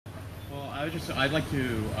I'd like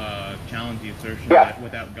to challenge the assertion that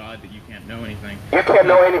without God that you can't know anything. You can't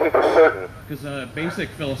know anything for certain. Because basic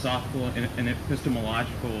philosophical and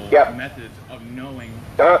epistemological methods of knowing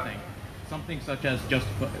something such as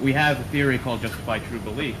we have a theory called justified true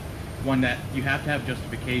belief, one that you have to have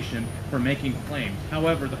justification for making claims.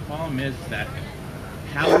 However, the problem is that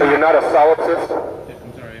So you're not a solipsist?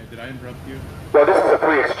 I'm sorry, did I interrupt you? Well, this is a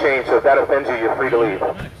free exchange, so if that offends you, you're free to leave.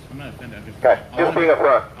 I'm not offended. I'm just being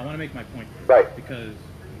upfront. I want to make my point. Right. Because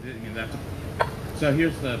so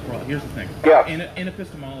here's the thing. Yeah. In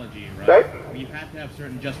epistemology, right? You have to have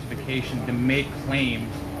certain justification to make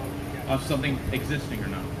claims of something existing or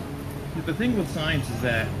not. The thing with science is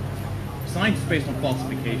that science is based on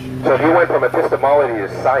falsification. So if you went from epistemology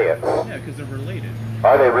to science. Yeah, because they're related.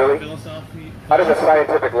 Are they really? Philosophy. How does a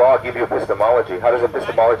scientific law give you epistemology? How does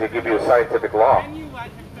epistemology give you a scientific law?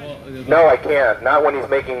 No, I can't. Not when he's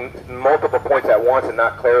making multiple points at once and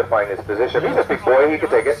not clarifying his position. He's a big boy. He can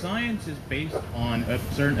take it. Science is based on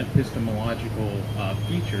certain epistemological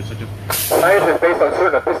features, such as... Science is based on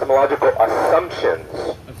certain epistemological assumptions.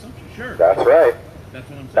 Assumptions, sure. That's right. That's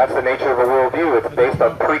what I'm saying. That's the nature of a worldview. It's based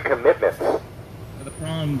on pre-commitments. The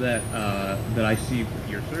problem that I see with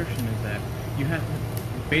your assertion is that you have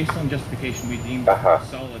to, based on justification, we deem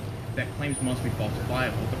solid that claims must be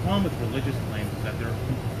falsifiable. The problem with religious claims is that they're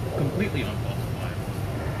completely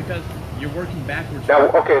unfalsifiable because you're working backwards. Now,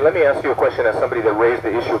 okay, let me ask you a question as somebody that raised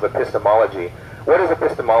the issue of epistemology. What is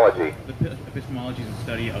epistemology? Epistemology is a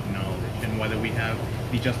study of knowledge and whether we have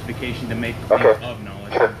the justification to make claims of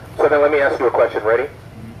knowledge. Sure. So then let me ask you a question. Ready?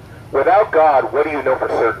 Without God, what do you know for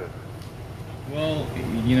certain? Well,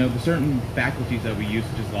 you know, the certain faculties that we use,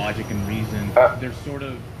 such as logic and reason, they're sort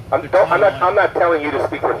of... I'm not telling you to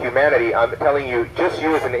speak for humanity. I'm telling you, just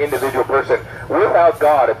you as an individual person, without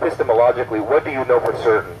God, epistemologically, what do you know for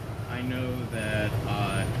certain? I know that,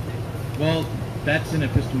 well, that's an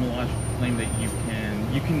epistemological claim that you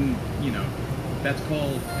can, you know, that's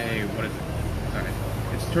called a, what is it? Sorry,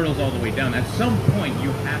 it's turtles all the way down. At some point,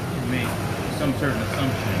 you have to make some certain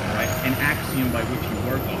assumption, right? An axiom by which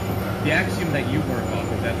you work off of. The axiom that you work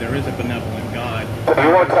off is that there is a benevolent God. So you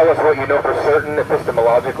won't tell us what you know for certain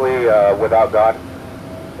epistemologically without God?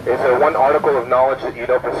 Is there one article of knowledge that you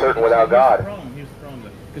know for certain without God? Here's the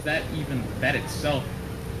problem, because that itself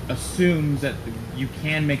assumes that you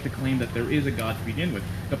can make the claim that there is a God to begin with.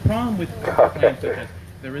 The problem with claims such as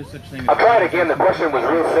there is such thing as... I'll try it again. The question was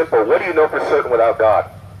real simple. What do you know for certain without God?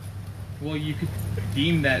 Well, you could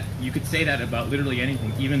deem that, you could say that about literally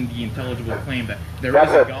anything, even the intelligible claim that there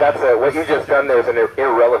is a God. What you just done there is an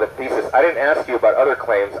irrelevant thesis. I didn't ask you about other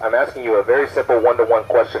claims. I'm asking you a very simple one-to-one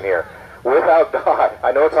question here. Without God,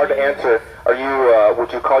 I know it's hard to answer. Are you,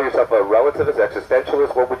 would you call yourself a relativist,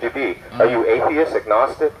 existentialist? What would you be? Are you atheist,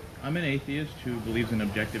 agnostic? I'm an atheist who believes in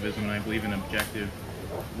objectivism, and I believe in objective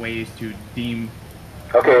ways to deem...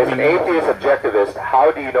 Okay, as an atheist objectivist,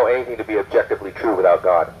 how do you know anything to be objectively true without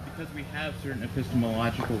God? Because we have certain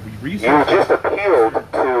epistemological research. You just appealed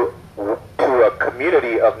to a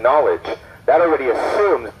community of knowledge. That already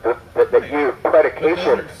assumes that your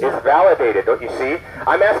predication is validated, don't you see?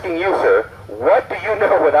 I'm asking you, sir, what do you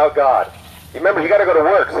know without God? Remember, you got to go to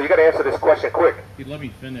work, so you got to answer this question quick. If you'd let me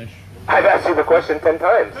finish. I've asked you the question 10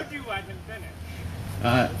 times. Could you let him finish?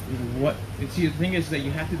 See, the thing is that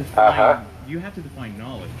you have to define. You have to define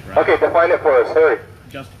knowledge, right? Okay, define it for us. Hurry.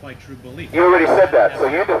 Justify true belief. You already said that. So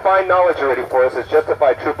you define knowledge already for us as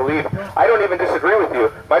justified true belief. I don't even disagree with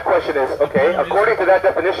you. My question is, okay, according to that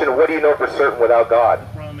definition, what do you know for certain without God?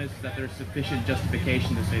 The problem is that there's sufficient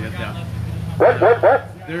justification to say that.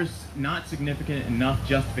 What? There's not significant enough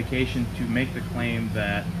justification to make the claim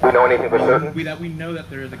that we know anything for certain? that we know that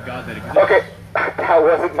there is a God that exists. Okay, that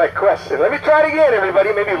wasn't my question. Let me try it again,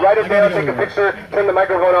 everybody. Maybe write it down, take a picture, turn the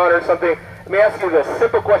microphone on or something. Let me ask you this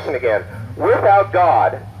simple question again. Without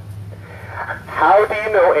God, how do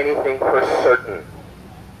you know anything for certain?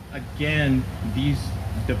 Again, these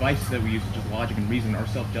devices that we use, such as logic and reason, are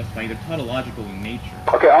self-justifying. They're tautological in nature.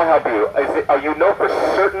 Okay, I'll help you. Are you know for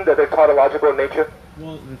certain that they're tautological in nature?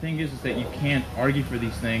 Well, the thing is that you can't argue for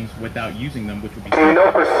these things without using them, which would be... Do you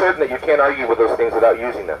know for certain that you can't argue with those things without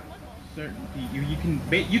using them?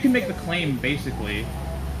 You can make the claim, basically,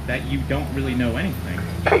 that you don't really know anything.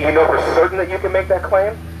 You know for certain that you can make that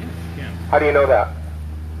claim? Yes, you can. How do you know that?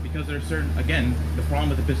 Because there's certain... Again, the problem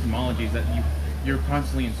with epistemology is that you're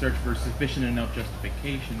constantly in search for sufficient enough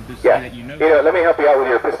justification to say that you know... Let me help you out with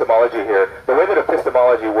your epistemology here. The way that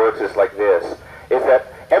epistemology works is like this, is that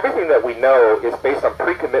everything that we know is based on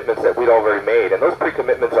pre-commitments that we'd already made, and those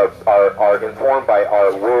pre-commitments are informed by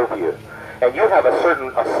our worldview. and you have a certain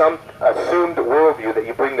assumed worldview that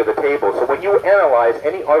you bring to the table. So when you analyze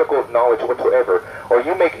any article of knowledge whatsoever, or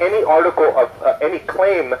you make any article of any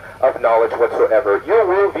claim of knowledge whatsoever, your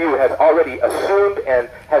worldview has already assumed and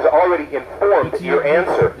has already informed your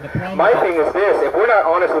answer. My thing is this: if we're not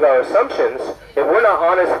honest with our assumptions, if we're not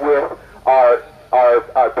honest with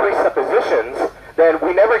our presuppositions, then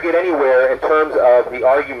we never get anywhere in terms of the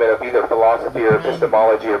argument of either philosophy or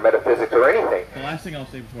epistemology or metaphysics or anything. The last thing I'll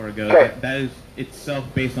say before I go, Okay. that is itself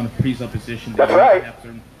based on a presupposition. That's you right. have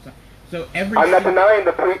certain, so every I'm not denying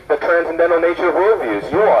the transcendental nature of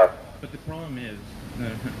worldviews. You are. But the problem is,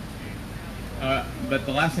 but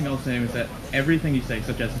the last thing I'll say is that everything you say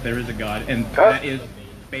suggests that there is a God, and that is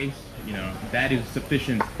based, that is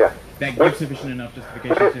sufficient. Yeah. That gives sufficient enough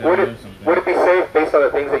justification to know something. Would it be safe, based on the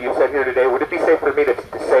things that you've said here today, would it be safe for me to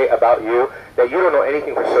say about you that you don't know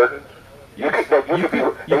anything for certain? Yes. You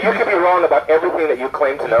could be wrong about everything that you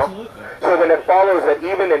claim to know? Absolutely. So then it follows that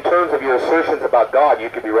even in terms of your assertions about God, you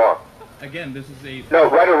could be wrong. Again, this is a... No,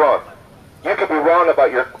 right or wrong. You could be wrong about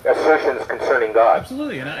your assertions concerning God.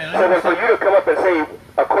 Absolutely. So then for you to come up and say,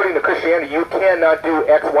 according to Christianity, you cannot do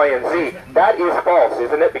X, Y, and Z, that is false,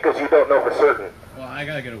 isn't it? Because you don't know for certain. Well, I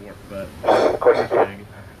gotta go to work, but... Of course you do.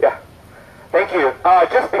 Yeah. Thank you.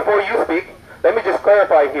 Just before you speak, let me just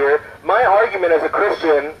clarify here. My argument as a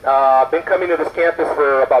Christian, I've been coming to this campus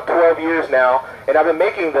for about 12 years now, and I've been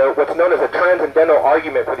making what's known as a transcendental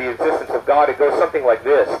argument for the existence of God. It goes something like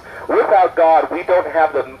this. Without God, we don't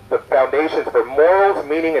have the foundations for morals,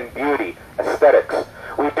 meaning, and beauty, aesthetics.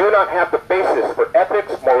 We do not have the basis for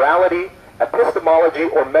ethics, morality, epistemology,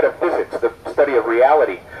 or metaphysics, the study of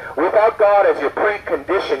reality. Without God as your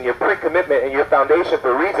precondition, your pre-commitment, and your foundation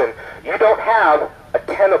for reason, you don't have a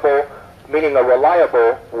tenable, meaning a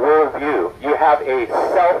reliable worldview. You have a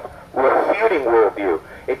self-refuting worldview.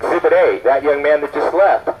 Exhibit A, that young man that just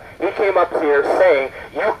left, he came up here saying,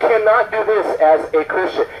 you cannot do this as a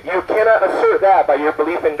Christian. You cannot assert that by your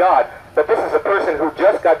belief in God. But this is a person who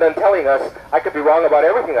just got done telling us, I could be wrong about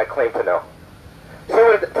everything I claim to know. See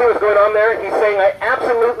what's going on there? He's saying, I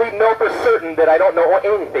absolutely know for certain that I don't know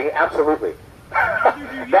anything, absolutely.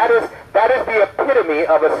 that is the epitome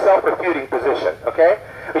of a self-refuting position, okay?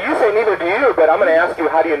 You say neither do you, but I'm going to ask you,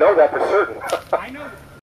 how do you know that for certain? I know